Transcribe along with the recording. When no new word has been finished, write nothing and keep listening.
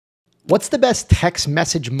What's the best text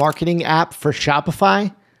message marketing app for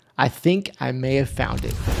Shopify? I think I may have found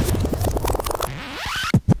it.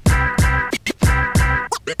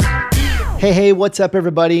 Hey, what's up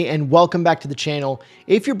everybody, and welcome back to the channel.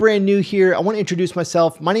 If you're brand new here, I want to introduce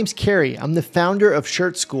myself. My name's Kerry. I'm the founder of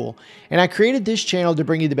Shirt School, and I created this channel to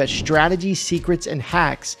bring you the best strategies, secrets, and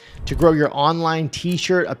hacks to grow your online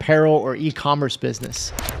t-shirt, apparel, or e-commerce business.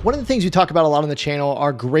 One of the things we talk about a lot on the channel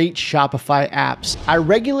are great Shopify apps. I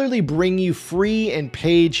regularly bring you free and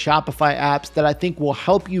paid Shopify apps that I think will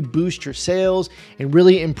help you boost your sales and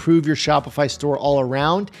really improve your Shopify store all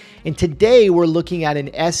around. And today we're looking at an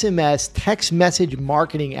SMS text message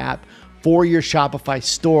marketing app for your Shopify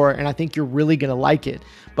store, and I think you're really gonna like it.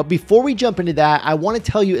 But before we jump into that, I wanna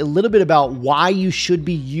tell you a little bit about why you should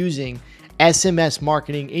be using SMS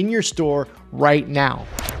marketing in your store right now.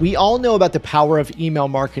 We all know about the power of email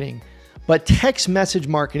marketing, but text message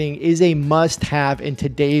marketing is a must-have in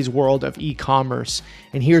today's world of e-commerce.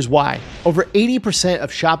 And here's why. Over 80%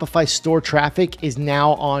 of Shopify store traffic is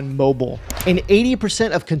now on mobile, and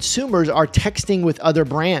 80% of consumers are texting with other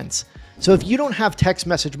brands. So if you don't have text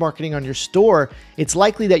message marketing on your store, it's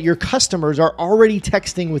likely that your customers are already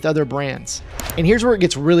texting with other brands. And here's where it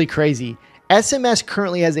gets really crazy. SMS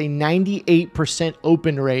currently has a 98%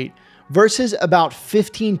 open rate versus about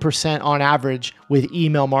 15% on average with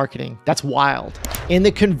email marketing. That's wild. And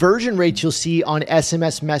the conversion rates you'll see on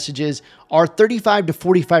SMS messages are 35 to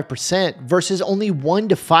 45% versus only 1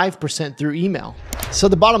 to 5% through email. So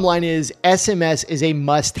the bottom line is SMS is a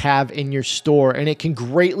must-have in your store, and it can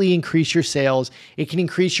greatly increase your sales. It can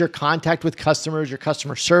increase your contact with customers, your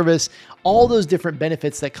customer service, all those different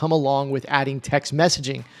benefits that come along with adding text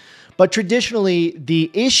messaging. But traditionally, the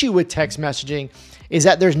issue with text messaging is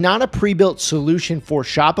that there's not a pre-built solution for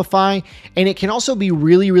Shopify, and it can also be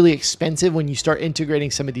really, really expensive when you start integrating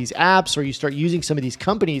some of these apps or you start using some of these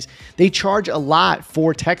companies. They charge a lot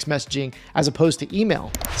for text messaging as opposed to email.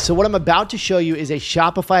 So what I'm about to show you is a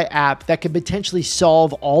Shopify app that could potentially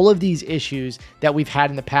solve all of these issues that we've had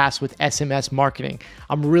in the past with SMS marketing.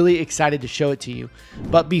 I'm really excited to show it to you.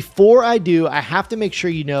 But before I do, I have to make sure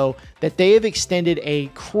you know that they have extended a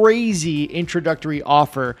crazy introductory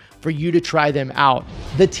offer for you to try them out.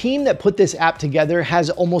 The team that put this app together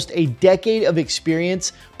has almost a decade of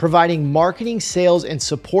experience providing marketing, sales, and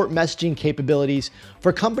support messaging capabilities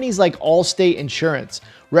for companies like Allstate Insurance,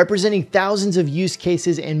 representing thousands of use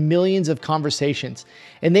cases and millions of conversations.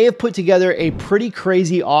 And they have put together a pretty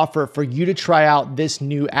crazy offer for you to try out this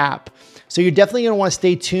new app. So you're definitely gonna wanna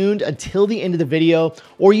stay tuned until the end of the video,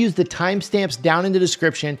 or use the timestamps down in the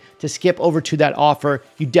description to skip over to that offer.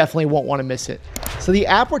 You definitely won't wanna miss it. So the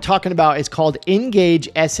app we're talking about is called Ngagge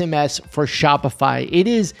SMS for Shopify. It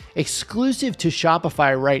is exclusive to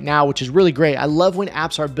Shopify right now, which is really great. I love when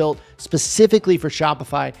apps are built specifically for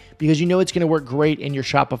Shopify because you know it's gonna work great in your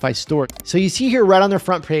Shopify store. So you see here right on their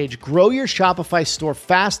front page, grow your Shopify store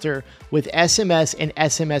faster with SMS and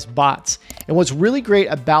SMS bots. And what's really great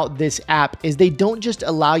about this app is they don't just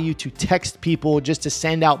allow you to text people just to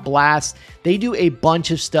send out blasts. They do a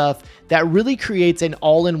bunch of stuff that really creates an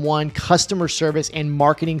all-in-one customer service and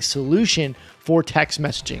marketing solution for text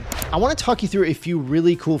messaging. I wanna talk you through a few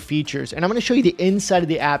really cool features, and I'm gonna show you the inside of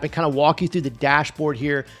the app and kind of walk you through the dashboard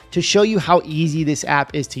here to show you how easy this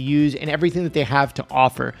app is to use and everything that they have to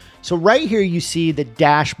offer. So right here, you see the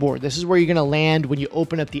dashboard. This is where you're gonna land when you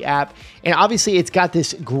open up the app. And obviously it's got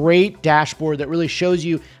this great dashboard that really shows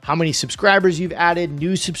you how many subscribers you've added,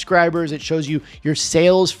 new subscribers. It shows you your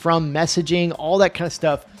sales from messaging, all that kind of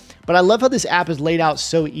stuff. But I love how this app is laid out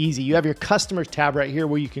so easy. You have your customers tab right here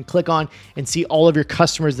where you can click on and see all of your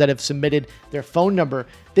customers that have submitted their phone number.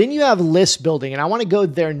 Then you have list building, and I wanna go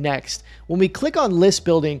there next. When we click on list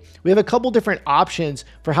building, we have a couple different options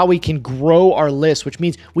for how we can grow our list, which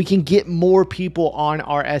means we can get more people on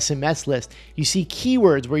our SMS list. You see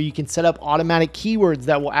keywords where you can set up automatic keywords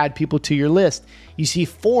that will add people to your list. You see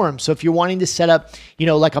forms. So if you're wanting to set up,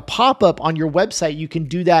 like a pop-up on your website, you can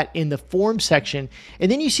do that in the form section. And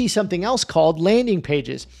then you see something else called landing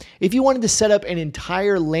pages. If you wanted to set up an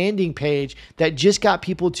entire landing page that just got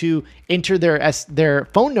people to enter their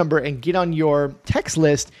phone number and get on your text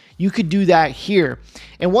list, you could do that here.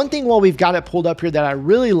 And one thing while we've got it pulled up here that I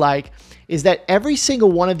really like is that every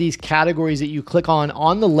single one of these categories that you click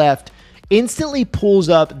on the left instantly pulls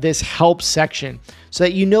up this help section so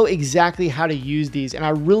that you know exactly how to use these. And I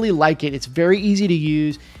really like it. It's very easy to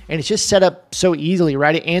use and it's just set up so easily,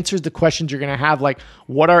 right? It answers the questions you're going to have, like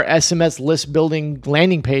what are SMS list building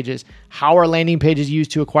landing pages? How are landing pages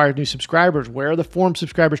used to acquire new subscribers? Where are the form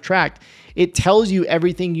subscribers tracked? It tells you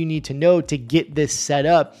everything you need to know to get this set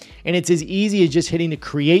up. And it's as easy as just hitting the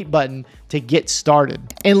create button to get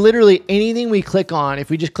started. And literally anything we click on, if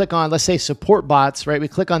we just click on, let's say support bots, right? We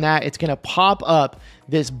click on that, it's gonna pop up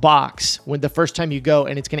this box when the first time you go,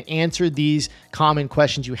 and it's gonna answer these common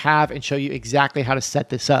questions you have and show you exactly how to set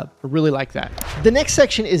this up. I really like that. The next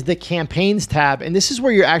section is the campaigns tab. And this is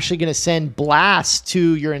where you're actually gonna send blasts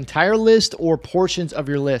to your entire list or portions of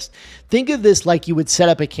your list. Think of this like you would set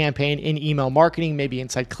up a campaign in email marketing, maybe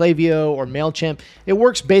inside Klaviyo or MailChimp. It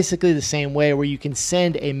works basically the same way, where you can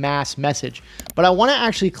send a mass message. But I wanna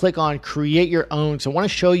actually click on create your own. So I wanna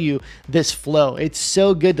show you this flow. It's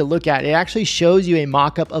so good to look at. It actually shows you a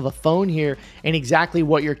mock-up of a phone here and exactly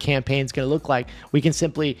what your campaign is gonna look like. We can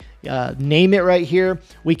simply name it right here.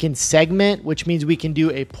 We can segment, which means we can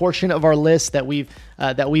do a portion of our list that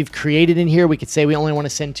we've created in here. We could say we only want to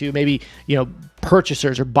send to maybe,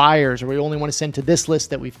 purchasers or buyers, or we only want to send to this list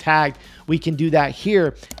that we've tagged. We can do that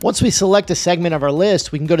here. Once we select a segment of our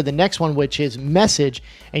list, we can go to the next one, which is message.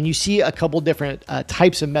 And you see a couple different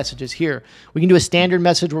types of messages here. We can do a standard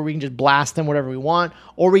message where we can just blast them whatever we want,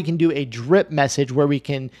 or we can do a drip message where we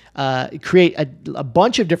can create a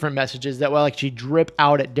bunch of different messages that will actually drip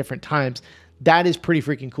out at different times. That is pretty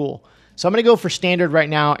freaking cool. So I'm gonna go for standard right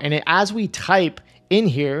now. And as we type in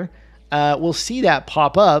here, we'll see that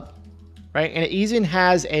pop up, right? And it even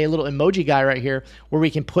has a little emoji guy right here where we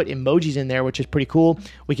can put emojis in there, which is pretty cool.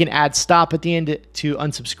 We can add stop at the end to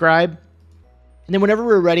unsubscribe. And then whenever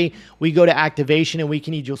we're ready, we go to activation and we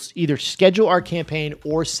can either schedule our campaign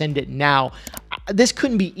or send it now. This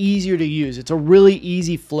couldn't be easier to use. It's a really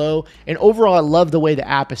easy flow. And overall, I love the way the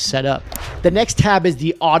app is set up. The next tab is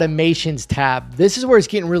the automations tab. This is where it's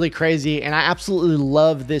getting really crazy. And I absolutely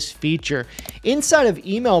love this feature. Inside of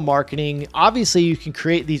email marketing, obviously you can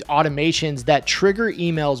create these automations that trigger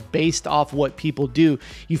emails based off what people do.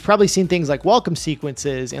 You've probably seen things like welcome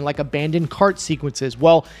sequences and like abandoned cart sequences.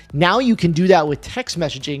 Well, now you can do that with text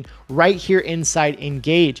messaging right here inside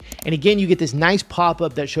Engage. And again, you get this nice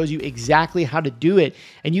pop-up that shows you exactly how to do it.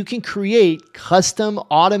 And you can create custom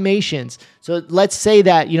automations. So let's say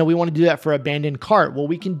that, we want to do that for abandoned cart. Well,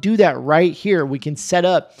 we can do that right here. We can set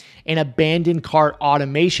up an abandoned cart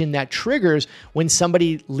automation that triggers when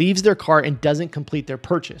somebody leaves their cart and doesn't complete their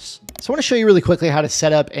purchase. So I want to show you really quickly how to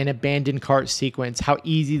set up an abandoned cart sequence, how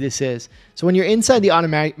easy this is. So when you're inside the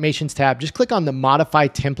automations tab, just click on the modify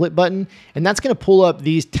template button, and that's going to pull up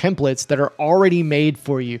these templates that are already made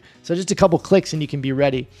for you. So just a couple clicks and you can be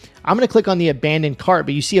ready. I'm going to click on the abandoned cart,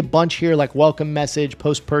 but you see a bunch here like welcome message,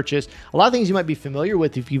 post purchase, a lot of things you might be familiar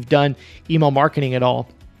with if you've done email marketing at all.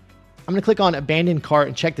 I'm going to click on abandoned cart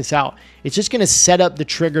and check this out. It's just going to set up the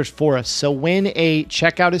triggers for us. So when a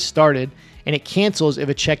checkout is started, and it cancels if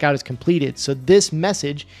a checkout is completed. So this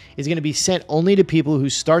message is going to be sent only to people who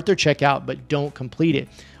start their checkout but don't complete it.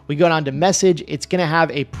 We go down to message. It's going to have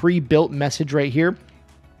a pre-built message right here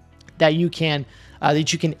that you can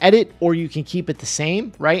edit, or you can keep it the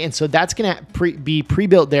same, right? And so that's going to be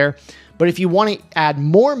pre-built there. But if you want to add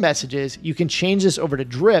more messages, you can change this over to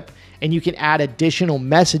drip, and you can add additional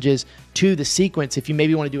messages to the sequence. If you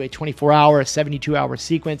maybe want to do a 24-hour, a 72-hour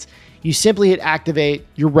sequence, you simply hit activate.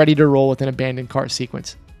 You're ready to roll with an abandoned cart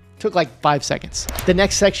sequence. Took like 5 seconds. The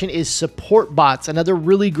next section is support bots, another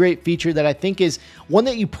really great feature that I think is one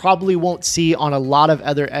that you probably won't see on a lot of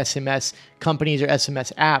other SMS companies or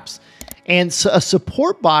SMS apps. And so a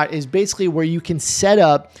support bot is basically where you can set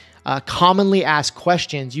up commonly asked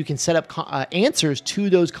questions. You can set up answers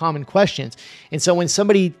to those common questions. And so when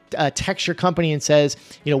somebody texts your company and says,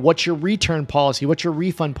 what's your return policy? What's your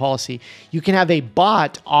refund policy? You can have a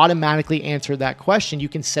bot automatically answer that question. You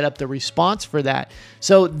can set up the response for that.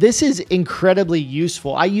 So this is incredibly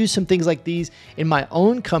useful. I use some things like these in my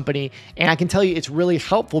own company, and I can tell you it's really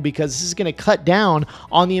helpful because this is going to cut down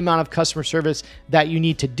on the amount of customer service that you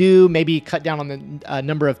need to do, maybe cut down on the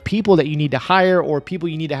number of people that you need to hire or people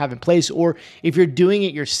you need to have in place. Or if you're doing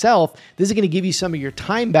it yourself, this is going to give you some of your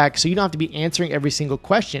time back, so you don't have to be answering every single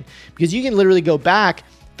question, because you can literally go back,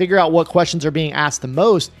 figure out what questions are being asked the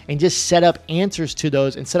most, and just set up answers to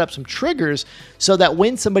those and set up some triggers so that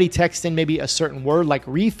when somebody texts in maybe a certain word like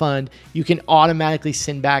refund, you can automatically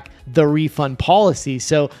send back the refund policy.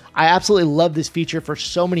 So I absolutely love this feature for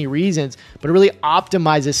so many reasons, but it really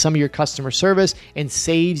optimizes some of your customer service and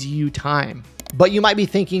saves you time. But you might be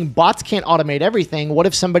thinking bots can't automate everything. What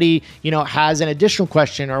if somebody, has an additional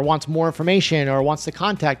question or wants more information or wants to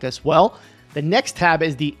contact us? Well, The next tab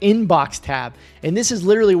is the inbox tab. And this is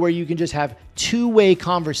literally where you can just have two-way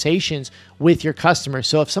conversations with your customers.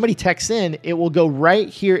 So if somebody texts in, it will go right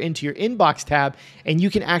here into your inbox tab and you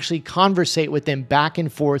can actually conversate with them back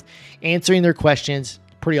and forth, answering their questions.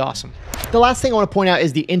 Pretty awesome. The last thing I want to point out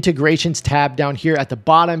is the integrations tab down here at the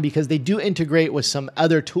bottom, because they do integrate with some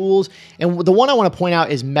other tools. And the one I want to point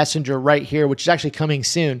out is Messenger right here, which is actually coming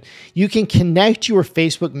soon. You can connect your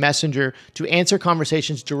Facebook Messenger to answer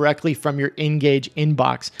conversations directly from your Engage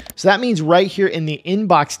inbox. So that means right here in the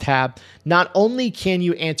inbox tab, not only can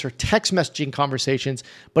you answer text messaging conversations,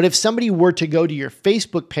 but if somebody were to go to your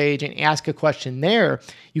Facebook page and ask a question there,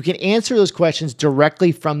 you can answer those questions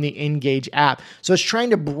directly from the Engage app. So it's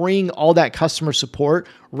trying to bring all that customer support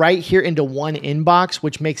right here into one inbox,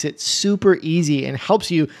 which makes it super easy and helps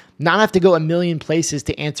you not have to go a million places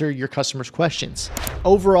to answer your customers' questions.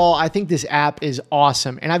 Overall, I think this app is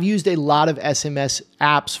awesome. And I've used a lot of SMS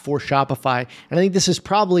apps for Shopify. And I think this is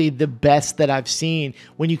probably the best that I've seen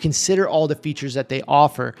when you consider all the features that they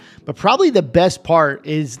offer. But probably the best part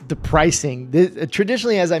is the pricing.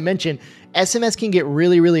 Traditionally, as I mentioned, SMS can get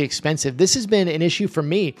really, really expensive. This has been an issue for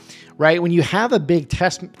me, right? When you have a big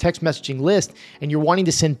text messaging list and you're wanting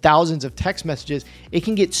to send thousands of text messages, it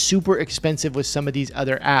can get super expensive with some of these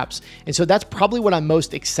other apps. And so that's probably what I'm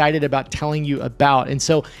most excited about telling you about. And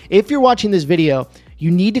so if you're watching this video, you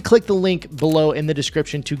need to click the link below in the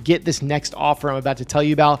description to get this next offer I'm about to tell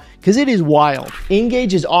you about, because it is wild.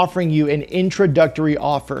 Engage is offering you an introductory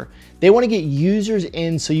offer. They want to get users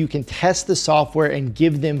in so you can test the software and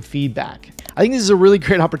give them feedback. I think this is a really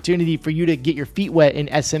great opportunity for you to get your feet wet in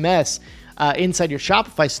SMS inside your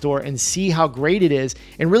Shopify store and see how great it is.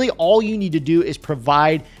 And really all you need to do is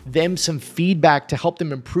provide them some feedback to help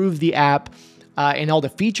them improve the app and all the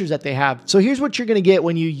features that they have. So here's what you're going to get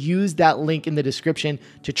when you use that link in the description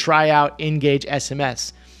to try out Engage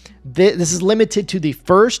SMS. This is limited to the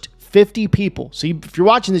first 50 people. So if you're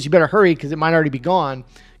watching this, you better hurry because it might already be gone.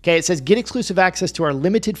 Okay, it says get exclusive access to our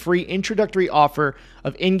limited free introductory offer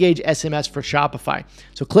of Engage SMS for Shopify.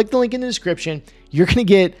 So click the link in the description. You're going to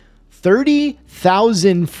get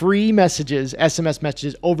 30,000 free messages, SMS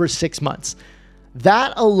messages over 6 months.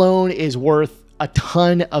 That alone is worth a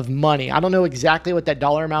ton of money. I don't know exactly what that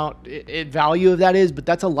dollar amount value of that is, but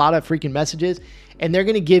that's a lot of freaking messages. And they're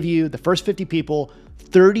going to give you, the first 50 people,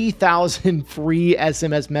 30,000 free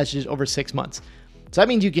SMS messages over 6 months. So that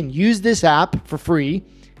means you can use this app for free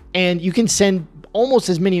and you can send almost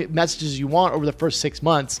as many messages as you want over the first 6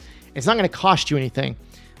 months. It's not going to cost you anything,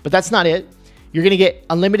 but that's not it. You're going to get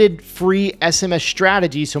unlimited free SMS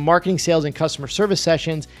strategy, so marketing, sales, and customer service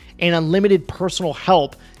sessions, and unlimited personal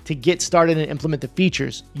help to get started and implement the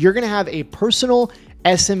features. You're going to have a personal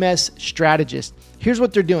SMS strategist. Here's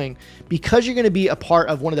what they're doing. Because you're going to be a part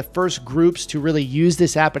of one of the first groups to really use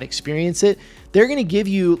this app and experience it, they're going to give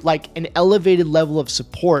you like an elevated level of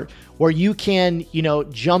support where you can,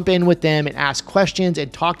 jump in with them and ask questions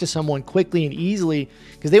and talk to someone quickly and easily,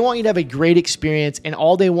 because they want you to have a great experience and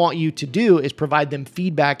all they want you to do is provide them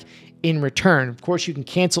feedback in return. Of course, you can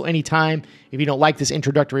cancel anytime if you don't like this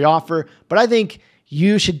introductory offer, but I think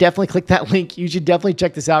you should definitely click that link. You should definitely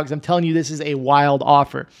check this out because I'm telling you, this is a wild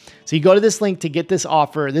offer. So you go to this link to get this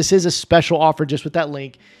offer. This is a special offer just with that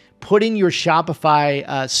link. Put in your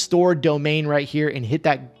Shopify store domain right here and hit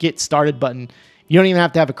that get started button. You don't even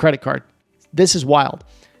have to have a credit card. This is wild.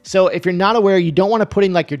 So if you're not aware, you don't want to put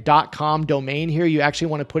in like your .com domain here. You actually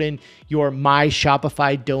want to put in your My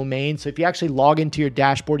Shopify domain. So if you actually log into your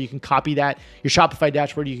dashboard, you can copy that, your Shopify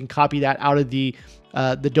dashboard, you can copy that out of the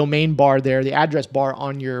domain bar there, the address bar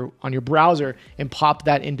on your browser, and pop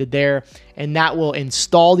that into there. And that will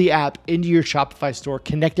install the app into your Shopify store,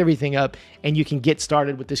 connect everything up, and you can get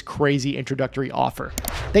started with this crazy introductory offer.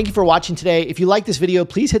 Thank you for watching today. If you like this video,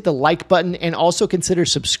 please hit the like button and also consider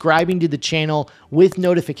subscribing to the channel with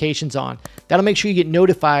notifications on. That'll make sure you get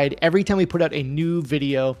notified every time we put out a new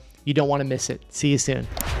video. You don't want to miss it. See you soon.